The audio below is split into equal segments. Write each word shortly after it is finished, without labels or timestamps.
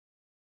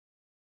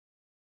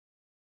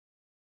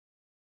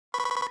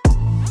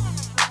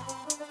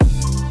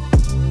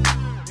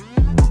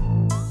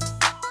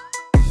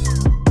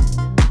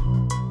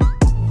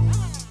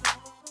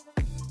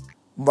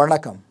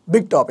வணக்கம்.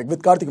 Big topic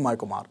with Karthick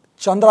MaayaKumar.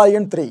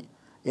 Chandrayaan-3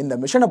 இந்த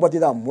மிஷனை பத்தி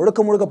தான்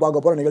முழுக்க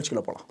பார்க்க போற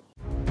நிகழ்ச்சிக்குள்ள போலாம்.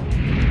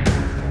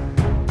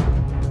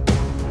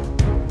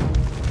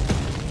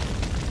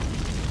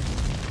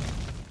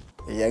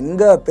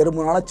 எங்க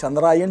திரும்பினாலும்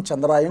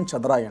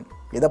சந்திராயன்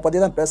இதை பத்தி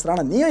தான்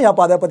பேசுறானா, நீயும்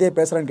ஏப்பா அதை பத்தியே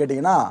பேசுறேன்னு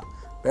கேட்டீங்கன்னா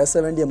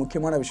பேச வேண்டிய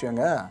முக்கியமான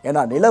விஷயங்க.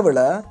 ஏன்னா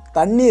நிலவுல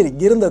தண்ணீர்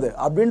இருந்தது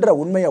அப்படின்ற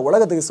உண்மையை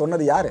உலகத்துக்கு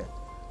சொன்னது யாரு?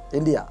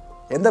 இந்தியா.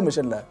 எந்த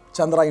மிஷன்ல?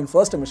 சந்திராயன்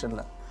ஃபர்ஸ்ட்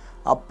மிஷன்ல.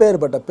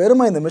 அப்பேற்பட்ட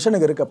பெருமை இந்த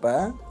மிஷனுக்கு இருக்கப்ப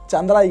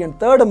சந்திராயன்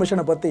 3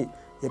 மிஷனை பற்றி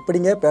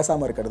எப்படிங்க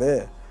பேசாமல் இருக்கிறது?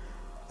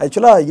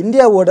 ஆக்சுவலாக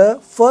இந்தியாவோட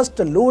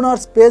ஃபர்ஸ்ட்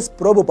லூனார் ஸ்பேஸ்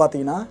ப்ரோபு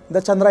பார்த்தீங்கன்னா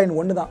இந்த சந்திராயன்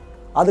 1 தான்.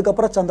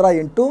 அதுக்கப்புறம்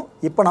சந்திராயன் 2,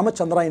 இப்போ நம்ம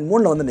சந்திராயன்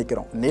 3 வந்து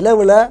நிற்கிறோம்.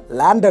 நிலவில்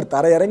லேண்டர்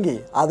தரையிறங்கி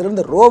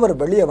அதுலேருந்து ரோவர்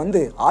வெளியே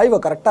வந்து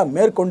ஆய்வை கரெக்டாக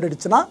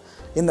மேற்கொண்டுடுச்சுன்னா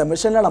இந்த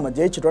மிஷனில் நம்ம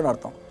ஜெயிச்சிட்டோன்னு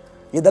அர்த்தம்.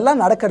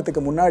 இதெல்லாம்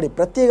நடக்கிறதுக்கு முன்னாடி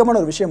பிரத்யேகமான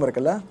ஒரு விஷயம்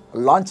இருக்குல்ல,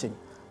 லான்ச்சிங்.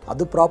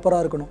 அது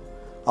ப்ராப்பராக இருக்கணும்.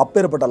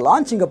 அப்பேற்பட்ட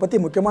லான்ச்சிங்கை பற்றி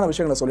முக்கியமான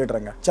விஷயங்களை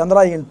சொல்லிடுறேங்க.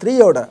 சந்திராயன்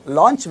 3யோட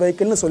லான்ச்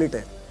வெஹிக்கிள்னு சொல்லிட்டு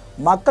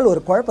மக்கள்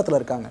ஒரு குழப்பத்தில்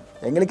இருக்காங்க.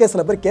 எங்களுக்கே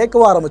சில பேர்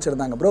கேட்கவும்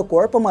ஆரம்பிச்சிருந்தாங்க, ப்ரோ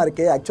குழப்பமாக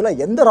இருக்கே,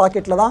 ஆக்சுவலாக எந்த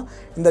ராக்கெட்டில் தான்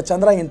இந்த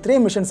சந்திராயன் 3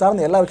 மிஷன்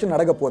சார்ந்த எல்லா விஷயம்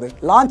நடக்க போகுது,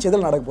 லான்ச்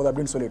எதில் நடக்க போகுது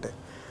அப்படின்னு சொல்லிட்டு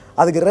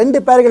அதுக்கு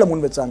 2 பேர்களை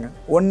முன் வச்சாங்க.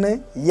 ஒன்று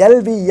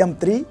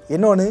LVM3,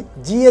 இன்னொன்று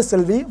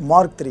GSLV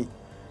MkIII.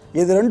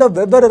 இது ரெண்டும்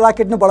வெவ்வேறு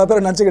ராக்கெட்னு பல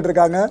பேர் நினச்சிக்கிட்டு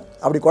இருக்காங்க.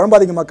 அப்படி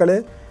குழம்பாதீங்க மக்கள்,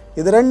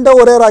 இது ரெண்டும்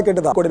ஒரே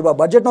ராக்கெட்டு தான். கோடி ரூபாய்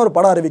பட்ஜெட்னு ஒரு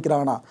படம்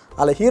அறிவிக்கிறாங்கன்னா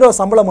அதில் ஹீரோ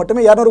சம்பளம்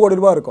மட்டுமே 200 கோடி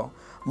ரூபாய் இருக்கும்.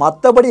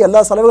 மற்றபடி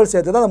எல்லா செலவுகள்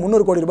சேர்த்து தான் அந்த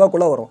 300 கோடி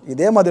ரூபாய்க்குள்ளே வரும்.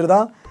 இதே மாதிரி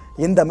தான்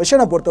இந்த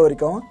மிஷனை பொறுத்த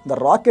வரைக்கும் இந்த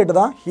ராக்கெட்டு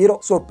தான் ஹீரோ.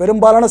 ஸோ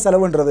பெரும்பாலான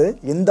செலவுன்றது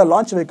இந்த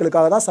லான்ச்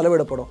வெஹிக்கிளுக்காக தான்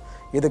செலவிடப்படும்.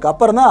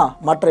 இதுக்கப்புறம் தான்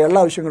மற்ற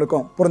எல்லா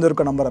விஷயங்களுக்கும்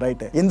புரிஞ்சிருக்கும் நம்பர்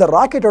ரைட்டு. இந்த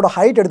ராக்கெட்டோட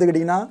ஹைட்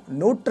எடுத்துக்கிட்டிங்கன்னா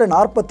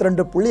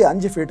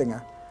 142.5 ஃபீட்டுங்க.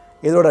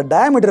 இதோட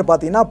டயமீட்டர்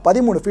பார்த்தீங்கன்னா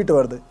 13 ஃபீட்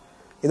வருது.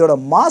 இதோட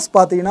மாஸ்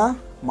பார்த்தீங்கன்னா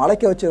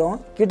மலைக்க வச்சிடும்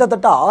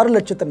கிட்டத்தட்ட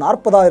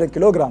 6,40,000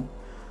 கிலோகிராம்.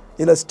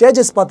 இதில்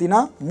ஸ்டேஜஸ் பார்த்தீங்கன்னா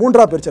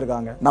 3ஆக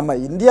பிரிச்சிருக்காங்க. நம்ம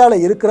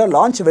இந்தியாவில் இருக்கிற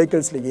லான்ச்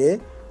வெஹிக்கிள்ஸ்லேயே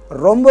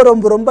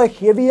ரொம்ப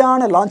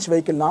ஹெவியான லான்ச்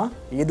வெஹிக்கிள்னா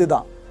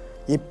இதுதான்.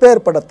 இப்போ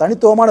ஏற்பட்ட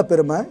தனித்துவமான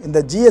பெருமை இந்த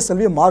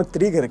GSLV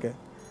MkIIIக்கு இருக்குது.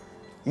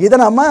 இதை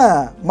நம்ம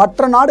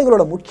மற்ற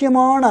நாடுகளோட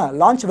முக்கியமான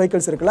லான்ச்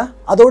வெஹிக்கிள்ஸ் இருக்குல்ல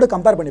அதோடு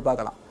கம்பேர் பண்ணி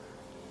பார்க்கலாம்.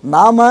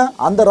 நாம்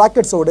அந்த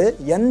ராக்கெட்ஸோடு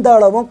எந்த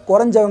அளவும்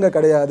குறைஞ்சவங்க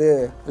கிடையாது.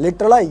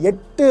 லிட்ரலாக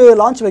 8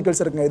 லான்ச்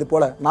வெஹிக்கிள்ஸ் இருக்குங்க. இது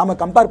போல் நாம்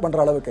கம்பேர் பண்ணுற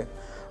அளவுக்கு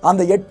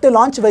அந்த 8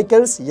 லான்ச்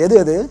வெஹிக்கிள்ஸ்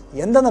எது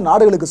எந்தெந்த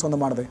நாடுகளுக்கு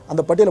சொந்தமானது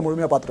அந்த பட்டியலை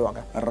முழுமையாக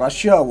பார்த்துருவாங்க.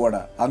 ரஷ்யாவோட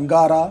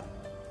Ankara,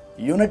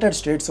 United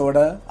ஸ்டேட்ஸோட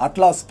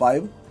atlas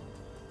 5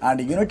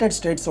 and United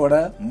ஸ்டேட்ஸோட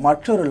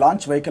மற்றொரு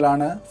லான்ச்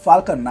வெஹிக்கிளான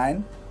ஃபால்கன் 9,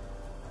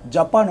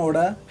 ஜப்பானோட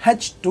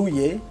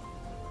H2A,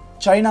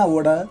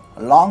 சைனாவோட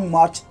லாங்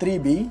மார்ச்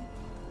 3B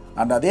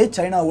அண்ட் அதே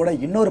சைனாவோட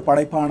இன்னொரு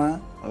படைப்பான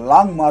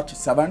long March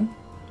 7,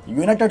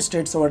 United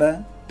ஸ்டேட்ஸோட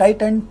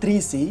Titan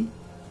 3C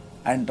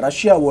and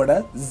ரஷ்யாவோட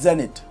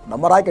ஜெனிட்.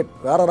 நம்ம ராக்கெட்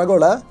வேற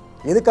ரகோல.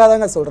 இதுக்காக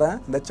தாங்க சொல்கிறேன்,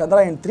 இந்த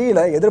சந்திராயன் 3ல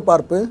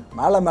எதிர்பார்ப்பு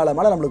மேலே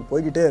நம்மளுக்கு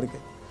போய்கிட்டே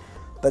இருக்குது.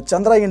 இந்த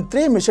சந்திராயன்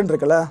 3 மிஷன்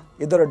இருக்குல்ல,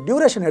 இதோட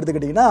டியூரேஷன்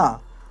எடுத்துக்கிட்டிங்கன்னா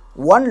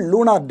 1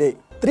 lunar day.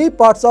 3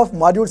 parts of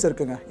modules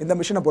இருக்குங்க இந்த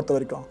மிஷனை பொறுத்த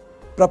வரைக்கும்.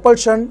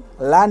 Propulsion,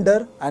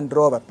 lander and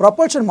rover.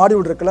 Propulsion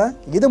module இருக்குல்ல,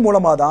 இது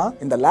மூலமாக தான்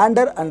இந்த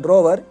லேண்டர் அண்ட்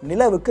ரோவர்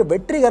நிலவுக்கு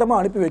வெற்றிகரமாக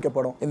அனுப்பி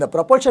வைக்கப்படும். இந்த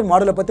ப்ரப்பல்ஷன்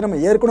மாடியூலை பற்றி நம்ம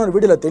ஏற்கனவே ஒரு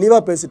வீடியோவில்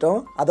தெளிவாக பேசிட்டோம்.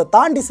 அதை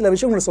தாண்டி சில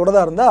விஷயம் உங்களுக்கு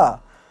சொல்றதா இருந்தால்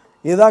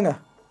இதுதாங்க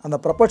அந்த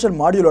ப்ரப்பல்ஷன்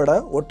மாடியூலோட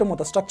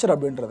ஒட்டுமொத்த ஸ்ட்ரக்சர்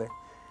அப்படின்றது.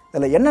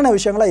 இதில் என்னென்ன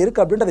விஷயங்களாக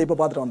இருக்குது அப்படின்றத இப்போ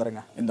பார்த்துட்டு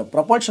வந்துடுங்க. இந்த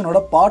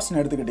ப்ரப்பல்ஷனோட பார்ட்ஸ்னு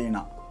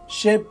எடுத்துக்கிட்டிங்கன்னா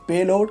shape,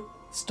 payload,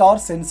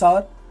 star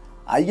sensor,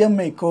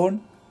 IMI cone,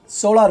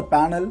 solar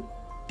panel,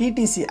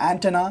 TTC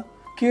antenna,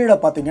 கீழே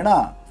பார்த்தீங்கன்னா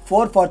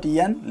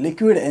 440N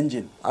லிக்விட்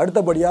என்ஜின்.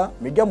 அடுத்தபடியாக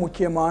மிக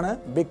முக்கியமான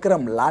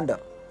விக்ரம்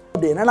லேண்டர்.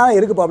 அப்படி என்னென்னா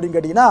இருக்குப்பா அப்படின்னு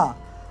கேட்டிங்கன்னா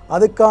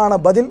அதுக்கான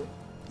பதில்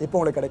இப்போ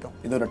உங்களுக்கு கிடைக்கும்.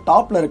 இதோட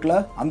டாப்பில் இருக்கல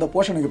அந்த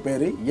போர்ஷனுக்கு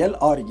பேர்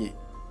LRA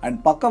அண்ட்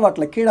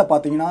பக்கவாட்டில் கீழே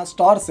பார்த்தீங்கன்னா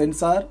ஸ்டார்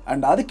சென்சார்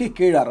அண்ட் அதுக்கு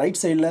கீழே ரைட்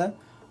சைடில்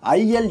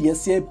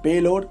ILSA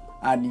பேலோட்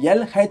அண்ட்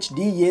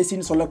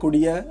LHDACன்னு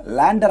சொல்லக்கூடிய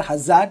lander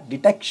hazard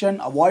detection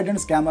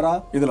avoidance camera.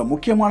 இதில்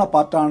முக்கியமான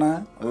பார்ட்டான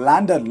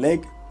லேண்டர்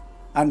லெக்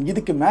அண்ட்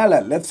இதுக்கு மேலே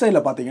லெஃப்ட்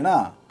சைடில் பார்த்தீங்கன்னா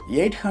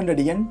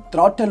 800N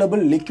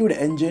த்ராட்டலபிள் liquid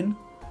engine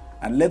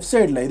and left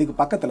சைடில் இதுக்கு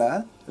பக்கத்தில்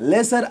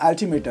லேசர்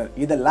ஆல்டிமீட்டர்,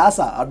 இதை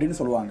லாசா அப்படின்னு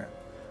சொல்லுவாங்க.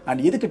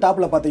 அண்ட் இதுக்கு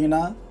டாப்பில்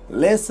பார்த்தீங்கன்னா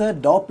லேசர்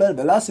டாப்ளர்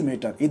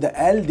வெலாசிமீட்டர், இது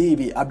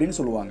LDV அப்படின்னு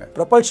சொல்லுவாங்க.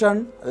 ப்ரப்பல்ஷன்,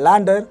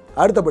 லேண்டர்,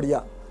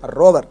 அடுத்தபடியாக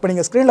ரோவர். இப்போ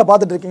நீங்கள் ஸ்க்ரீனில்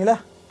பார்த்துட்டு இருக்கீங்களா,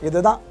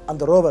 இதுதான்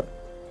அந்த ரோவர்.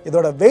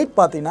 இதோட வெயிட்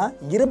பார்த்தீங்கன்னா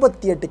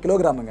 28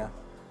 கிலோகிராமுங்க.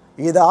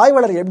 இதை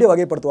ஆய்வாளர் எப்படி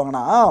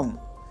வகைப்படுத்துவாங்கன்னா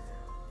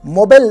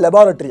மொபைல்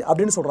லெபார்டரி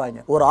அப்படின்னு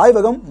சொல்கிறாங்க. ஒரு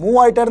ஆய்வகம் மூவ்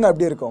ஆகிட்டே இருந்தால்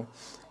எப்படி இருக்கும்,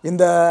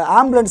 இந்த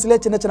ஆம்புலன்ஸ்லேயே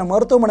சின்ன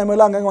மருத்துவமனை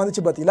மேலே அங்கங்கே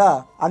வந்துச்சு பார்த்தீங்களா,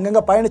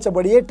 அங்கங்கே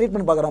பயணித்தபடியே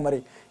ட்ரீட்மெண்ட் பார்க்குற மாதிரி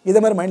இதை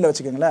மாதிரி மைண்டில்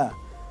வச்சுக்கோங்களேன்.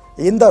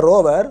 இந்த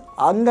ரோவர்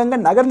அங்கங்கே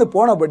நகர்ந்து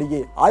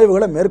போனபடியே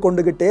ஆய்வுகளை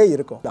மேற்கொண்டுகிட்டே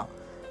இருக்கும்.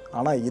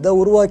 ஆனால் இதை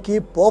உருவாக்கி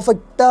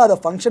பர்ஃபெக்டாக அதை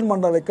ஃபங்க்ஷன்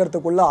பண்ணுற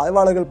வைக்கிறதுக்குள்ள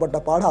ஆய்வாளர்கள் பட்ட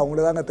பாடம்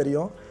அவங்களுக்கு தாங்க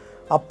தெரியும்.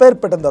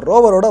 அப்பேற்பட்ட இந்த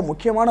ரோவரோட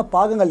முக்கியமான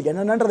பாகங்கள்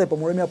என்னென்னன்றதை இப்போ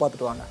முழுமையாக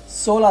பார்த்துட்டு வாங்க.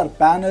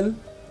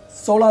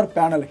 Solar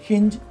panel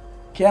hinge,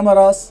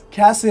 cameras,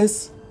 cases,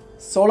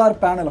 solar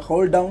panel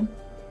hold down,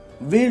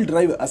 wheel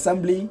drive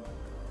assembly,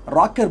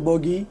 rocker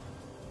Bogi,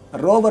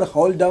 Rover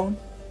hold down,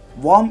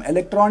 warm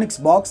electronics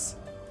box,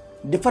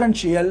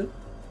 differential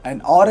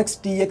and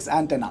RX-TX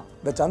antenna.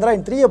 இந்த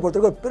Chandrayaan-3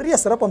 பொறுத்தவரைக்கும் ஒரு பெரிய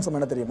சிறப்பம்சம்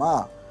என்ன தெரியுமா?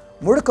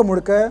 முழுக்க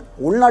முழுக்க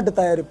உள்நாட்டு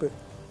தயாரிப்பு.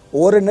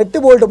 ஒரு நெட்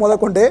போல்ட்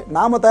முதற்கொண்டு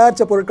நாம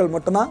தயாரிச்ச பொருட்கள்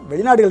மட்டும்தான்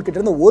வெளிநாடுகள் கிட்ட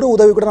இருந்து ஒரு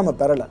உதவி கூட நம்ம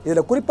பெறல.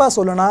 இதுல குறிப்பா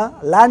சொல்லணும்னா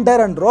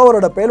லேண்டர் அண்ட்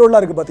ரோவரோட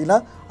பேலோட்லாம் இருக்கு பாத்தீங்கன்னா,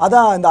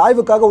 அதான் இந்த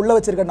ஆய்வுக்காக உள்ள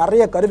வச்சிருக்க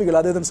நிறைய கருவிகள்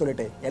அது இதுன்னு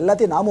சொல்லிட்டு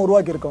எல்லாத்தையும் நாம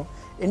உருவாக்கி இருக்கோம்.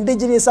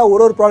 இண்டிஜினியஸா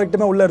ஒரு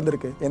ப்ராடக்ட்டுமே உள்ள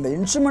இருந்திருக்கு. இந்த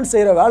இன்ஸ்ட்ருமெண்ட்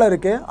செய்யற வேலை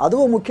இருக்கு,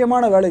 அதுவும்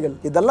முக்கியமான வேலைகள்.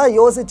 இதெல்லாம்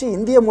யோசிச்சு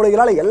இந்திய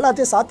மூளைகளால்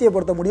எல்லாத்தையும்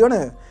சாத்தியப்படுத்த முடியும்னு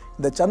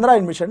இந்த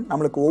சந்திராயன் மிஷன்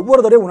நம்மளுக்கு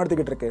ஒவ்வொரு தடவையும்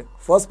உணர்த்திக்கிட்டு இருக்கு.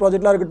 ஃபர்ஸ்ட்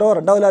ப்ராஜெக்ட்லாம் இருக்கட்டும்,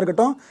 ரெண்டாவதுல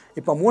இருக்கட்டும்,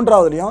 இப்போ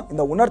மூன்றாவதுலையும்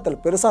இந்த உணர்த்தல்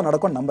பெருசாக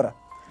நடக்கும் நம்புறேன்.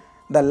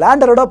 இந்த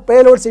லேண்டரோட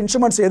பேலோட்ஸ்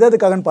இன்ஸ்ட்ருமெண்ட்ஸ்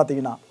எதுக்காகன்னு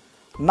பார்த்தீங்கன்னா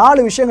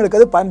 4 விஷயங்களுக்கு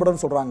அது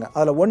பயன்படும்னு சொல்கிறாங்க.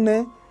 அதில் ஒன்று,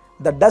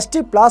 இந்த டஸ்டி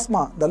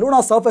பிளாஸ்மா இந்த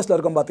லூனார் சர்ஃபேஸில்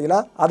இருக்கும் பார்த்தீங்களா,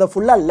 அதை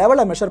ஃபுல்லாக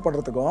லெவலை மெஷர்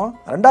பண்ணுறதுக்கும்.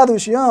 ரெண்டாவது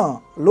விஷயம்,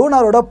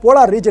 லூனாரோட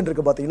போலார் ரீஜன்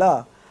இருக்குது பார்த்தீங்களா,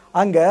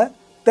 அங்கே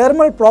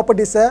தெர்மல்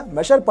ப்ராப்பர்ட்டிஸை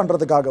மெஷர்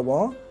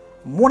பண்ணுறதுக்காகவும்.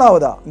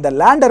 மூணாவதா, இந்த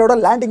லேண்டரோட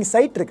லேண்டிங்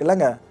சைட்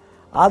இருக்குல்லங்க,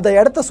 அந்த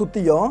இடத்த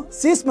சுற்றியும்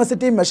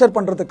சீஸ்மெசிட்டி மெஷர்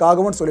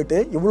பண்ணுறதுக்காகவும் சொல்லிட்டு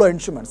இவ்வளோ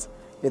இன்ஸ்ட்ருமெண்ட்ஸ்.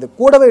 இது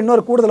கூடவே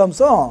இன்னொரு கூடுதல்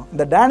அம்சம்,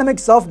 இந்த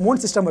டைனமிக்ஸ் ஆஃப்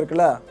மூன் சிஸ்டம்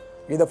இருக்குல்ல,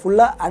 இதை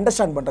ஃபுல்லாக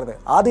அண்டர்ஸ்டாண்ட் பண்ணுறது.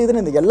 அது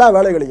இதுன்னு இந்த எல்லா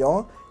வேலைகளையும்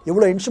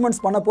இவ்வளோ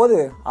இன்ஸ்ட்ருமெண்ட்ஸ் பண்ண போது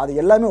அது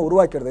எல்லாமே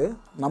உருவாக்கிறது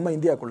நம்ம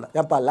இந்தியாவுக்குள்ள.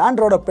 ஏப்பா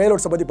லேண்டரோட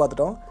பேலோட்ஸை பற்றி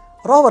பார்த்துட்டோம்,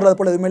 ரோவரில் அது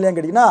போல் எதுவுமே இல்லையான்னு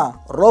கேட்டிங்கன்னா,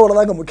 ரோவரில்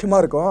தாங்க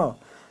முக்கியமாக இருக்கும்.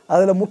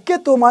 அதில்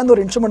முக்கியத்துவமான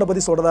ஒரு இன்ஸ்ட்ருமெண்ட்டை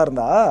பற்றி சொல்கிறதா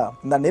இருந்தால்,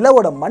 இந்த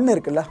நிலவோட மண்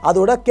இருக்குல்ல,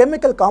 அதோட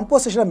கெமிக்கல்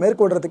காம்போசிஷனை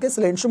மேற்கொள்றதுக்கு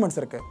சில இன்ஸ்ட்ருமெண்ட்ஸ்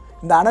இருக்குது.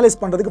 இந்த அனலைஸ்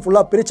பண்ணுறதுக்கு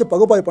ஃபுல்லாக பிரித்து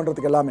பகுப்பாய்வு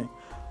பண்ணுறதுக்கு எல்லாமே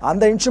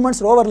அந்த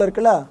இன்ஸ்ட்ருமெண்ட்ஸ் ரோவரில்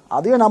இருக்குல்ல,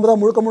 அதையும் நம்ம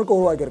தான் முழுக்க முழுக்க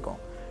உருவாக்கியிருக்கோம்.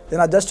 இதை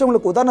நான் ஜஸ்ட்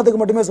உங்களுக்கு உதாரணத்துக்கு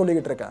மட்டுமே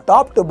சொல்லிக்கிட்டு இருக்கேன்.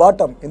 டாப் டு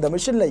பாட்டம் இந்த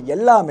மிஷினில்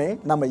எல்லாமே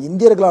நம்ம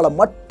இந்தியர்களால்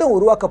மட்டும்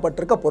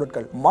உருவாக்கப்பட்டிருக்க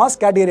பொருட்கள். மாஸ்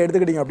கேட்டகரி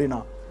எடுத்துக்கிட்டீங்க அப்படின்னா,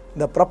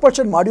 இந்த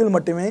ப்ரொபல்ஷன் மாடியூல்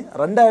மட்டுமே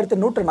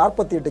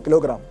 2148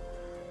 கிலோகிராம்.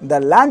 இந்த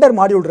லேண்டர்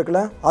மாடியூல்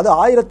இருக்குல்ல, அது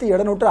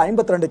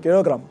 1752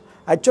 கிலோகிராம்.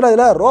 ஆக்சுவலாக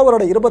இதில்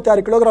ரோவரோட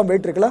 26 கிலோகிராம்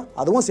வெயிட் இருக்குல்ல,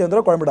 அதுவும்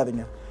சேர்ந்துடும்,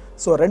 குழம்பிடாதீங்க.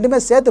 ஸோ ரெண்டுமே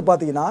சேர்த்து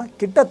பார்த்தீங்கன்னா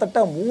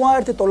கிட்டத்தட்ட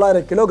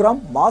 3900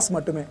 கிலோகிராம் மாஸ்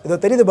மட்டுமே. இதை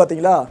தெரியுது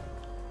பார்த்தீங்களா,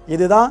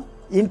 இதுதான்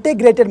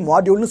இன்டெகிரேட்டட்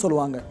மாடியூல்னு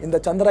சொல்லுவாங்க இந்த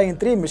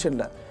Chandrayaan-3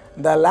 மிஷனில்.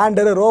 இந்த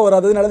லேண்டர் ரோவர்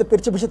அதுனால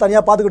பிரித்து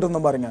தனியாக பார்த்துக்கிட்டு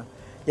இருந்தோம் பாருங்க,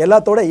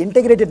 எல்லாத்தோட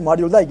இன்டெகிரேட்டட்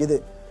மாடியூல் தான் இது.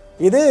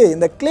 இது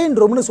இந்த கிளீன்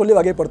ரூம்னு சொல்லி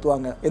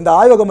வகைப்படுத்துவாங்க. இந்த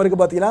ஆய்வகம்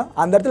இருக்குது பார்த்தீங்கன்னா,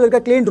 அந்த இடத்துல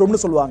இருக்க கிளீன்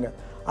ரூம்னு சொல்லுவாங்க.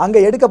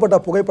 அங்கே எடுக்கப்பட்ட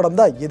புகைப்படம்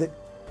தான் இது.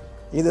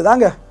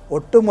 இதுதாங்க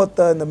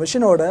ஒட்டுமொத்த இந்த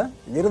மிஷினோட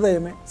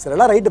இருதயமே.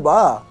 சிலலாம் ரைட்டுப்பா,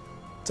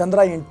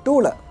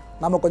 Chandrayaan-2ல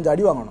நம்ம கொஞ்சம்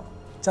அடி வாங்கணும்,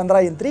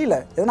 Chandrayaan-3ல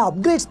எதனா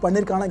அப்கிரேட்ஸ்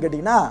பண்ணியிருக்காங்கன்னு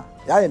கேட்டிங்கன்னா,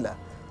 ஏன் இல்லை,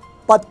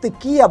 10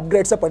 கீ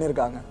அப்கிரேட்ஸை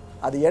பண்ணியிருக்காங்க.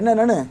 அது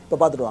என்னென்னு இப்போ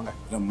பார்த்துட்டு வாங்க.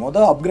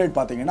 மொதல் அப்கிரேட்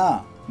பார்த்தீங்கன்னா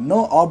நோ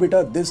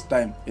ஆர்பிட்டர் திஸ்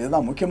டைம்,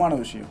 இதுதான் முக்கியமான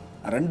விஷயம்.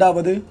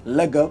 ரெண்டாவது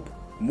லெக் அப்,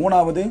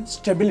 மூணாவது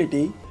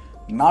ஸ்டெபிலிட்டி,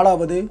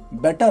 நாலாவது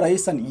பெட்டர்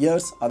ஐஸ் அண்ட்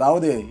இயர்ஸ்,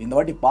 அதாவது இந்த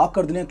வாட்டி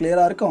பார்க்கறதுலையும்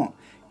கிளியராக இருக்கும்,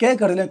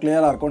 கேட்கறதுலையும்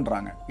கிளியராக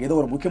இருக்கும்ன்றாங்க. இது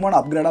ஒரு முக்கியமான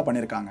அப்கிரேடாக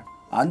பண்ணியிருக்காங்க.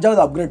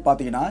 அஞ்சாவது அப்கிரேட்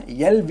பார்த்தீங்கன்னா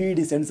LVD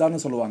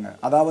சென்சார்னு சொல்லுவாங்க,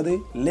 அதாவது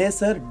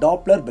லேசர்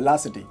டாப்ளர்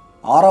வெலாசிட்டி.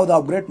 ஆறாவது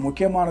அப்கிரேட்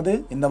முக்கியமானது,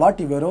 இந்த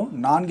வாட்டி வெறும்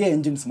 4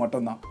 என்ஜின்ஸ்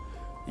மட்டும்தான்.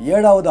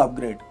 ஏழாவது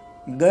அப்கிரேட்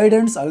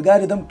கைடன்ஸ்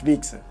அல்காரிதம்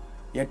ட்வீக்ஸ்.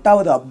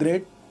 எட்டாவது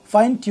upgrade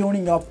fine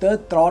tuning of the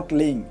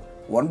throttling.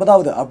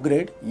 ஒன்பதாவது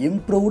upgrade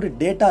improved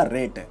data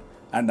rate.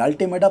 And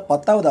அல்டிமேட்டாக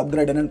 10வது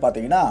அப்கிரேட் என்னன்னு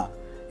பார்த்தீங்கன்னா,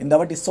 இந்த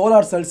வாட்டி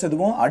சோலார் செல்ஸ்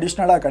எதுவும்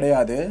அடிஷ்னலாக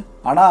கிடையாது,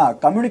 ஆனால்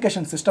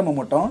கம்யூனிகேஷன் சிஸ்டமை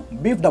மட்டும்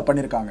பீஃப்ட் அப்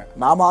பண்ணியிருக்காங்க.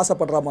 நாம்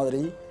ஆசைப்படுற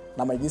மாதிரி,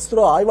 நம்ம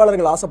இஸ்ரோ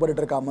ஆய்வாளர்கள்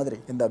ஆசைப்பட்டு இருக்க மாதிரி,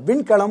 இந்த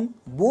விண்கலம்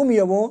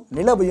பூமியவும்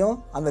நிலவையும்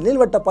அந்த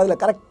நீள்வட்ட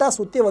பாதையில் கரெக்டாக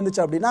சுற்றி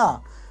வந்துச்சு அப்படின்னா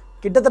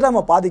கிட்டத்தட்ட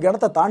நம்ம பாதி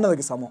கணத்தை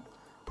தாண்டதுக்கு சமம்.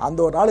 அந்த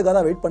ஒரு நாளுக்காக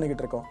தான் வெயிட்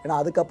பண்ணிக்கிட்டு இருக்கோம். ஏன்னா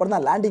அதுக்கப்புறம்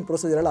தான் லேண்டிங்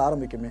ப்ரொசீஜரெல்லாம்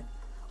ஆரம்பிக்குமே.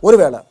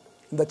 ஒருவேளை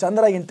இந்த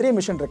Chandrayaan-3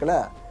 மிஷன் இருக்குல்ல,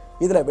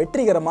 இதில்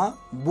வெற்றிகரமாக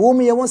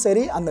பூமியவும்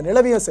சரி அந்த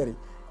நிலவையும் சரி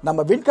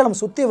நம்ம விண்கலம்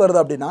சுற்றி வருது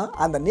அப்படின்னா,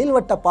 அந்த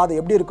நீள்வட்ட பாதை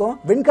எப்படி இருக்கும்,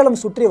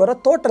 விண்கலம் சுற்றி வர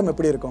தோற்றம்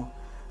எப்படி இருக்கும்,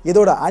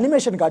 இதோட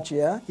அனிமேஷன்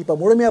காட்சியை இப்போ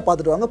முழுமையாக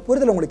பார்த்துட்டு வாங்க,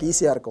 புரிதல் உங்களுக்கு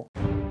ஈஸியாக இருக்கும்.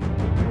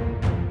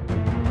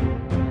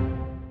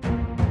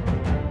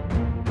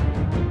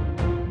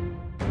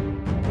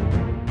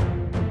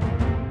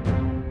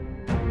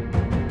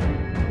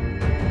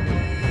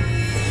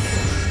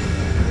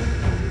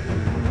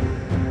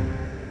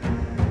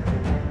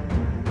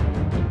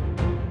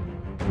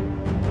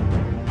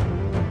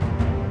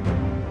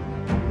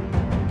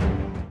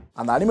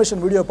 அந்த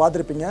அனிமேஷன் வீடியோ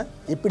பார்த்துருப்பீங்க.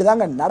 இப்படி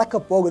தாங்க நடக்க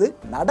போகுது,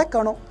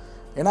 நடக்கணும்.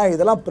 ஏன்னா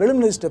இதெல்லாம்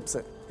ப்ரிலிமினரி ஸ்டெப்ஸு,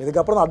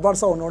 இதுக்கப்புறம் தான்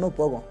அட்வான்ஸாக ஒன்று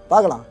போகும்.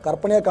 பார்க்கலாம்,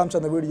 கற்பனையாக காமிச்ச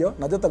அந்த வீடியோ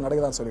நிஜத்தில்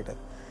நடக்குதான்னு சொல்லிட்டு.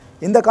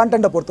 இந்த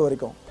கான்டென்ட்டை பொறுத்த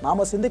வரைக்கும்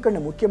நாம் சிந்திக்க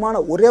வேண்டிய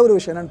முக்கியமான ஒரே ஒரு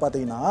விஷயம் என்னென்னு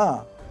பார்த்தீங்கன்னா,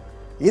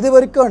 இது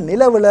வரைக்கும்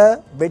நிலவில்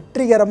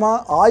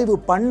வெற்றிகரமாக ஆய்வு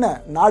பண்ண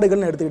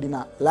நாடுகள்னு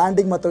எடுத்துக்கிட்டிங்கன்னா,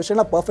 லேண்டிங் மற்ற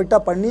விஷயம்லாம்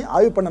பர்ஃபெக்டாக பண்ணி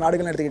ஆய்வு பண்ண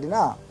நாடுகள்னு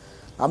எடுத்துக்கிட்டிங்கன்னா,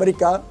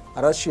 அமெரிக்கா,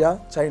 ரஷ்யா,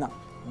 சைனா,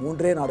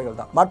 3 நாடுகள்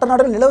தான். மற்ற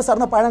நாடுகள் நிலவு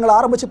சார்ந்த பயணங்களை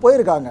ஆரம்பித்து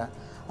போயிருக்காங்க.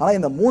 ஆனால்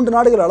இந்த 3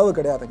 நாடுகள் அளவு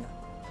கிடையாதுங்க.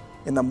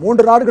 இந்த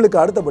 3 நாடுகளுக்கு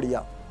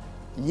அடுத்தபடியாக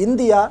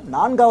இந்தியா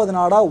 4வது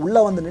நாடாக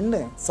உள்ளே வந்து நின்று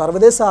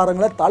சர்வதேச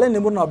ஆரங்களை தலை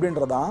நிமிரணும்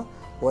அப்படின்றதான்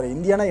ஒரு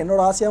இந்தியானா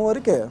என்னோட ஆசையாகவும்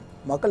இருக்குது.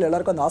 மக்கள்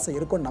எல்லாருக்கும் அந்த ஆசை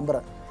இருக்கும்னு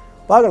நம்புகிறேன்.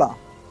 பார்க்கலாம்,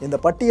 இந்த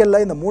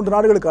பட்டியலில் இந்த 3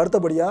 நாடுகளுக்கு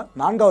அடுத்தபடியாக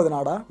 4வது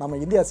நாடாக நம்ம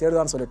இந்தியா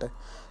சேருதான்னு சொல்லிட்டு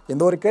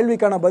இந்த ஒரு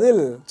கேள்விக்கான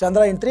பதில்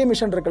Chandrayaan-3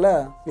 மிஷன் இருக்குல்ல,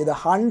 இதை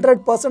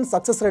 100%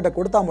 சக்ஸஸ் ரேட்டை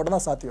கொடுத்தா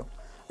மட்டும்தான் சாத்தியம்.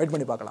 வெயிட்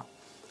பண்ணி பார்க்கலாம்.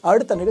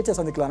 அடுத்த நிகழ்ச்சியை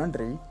சந்திக்கலாம்.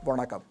 நன்றி,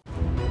 வணக்கம்.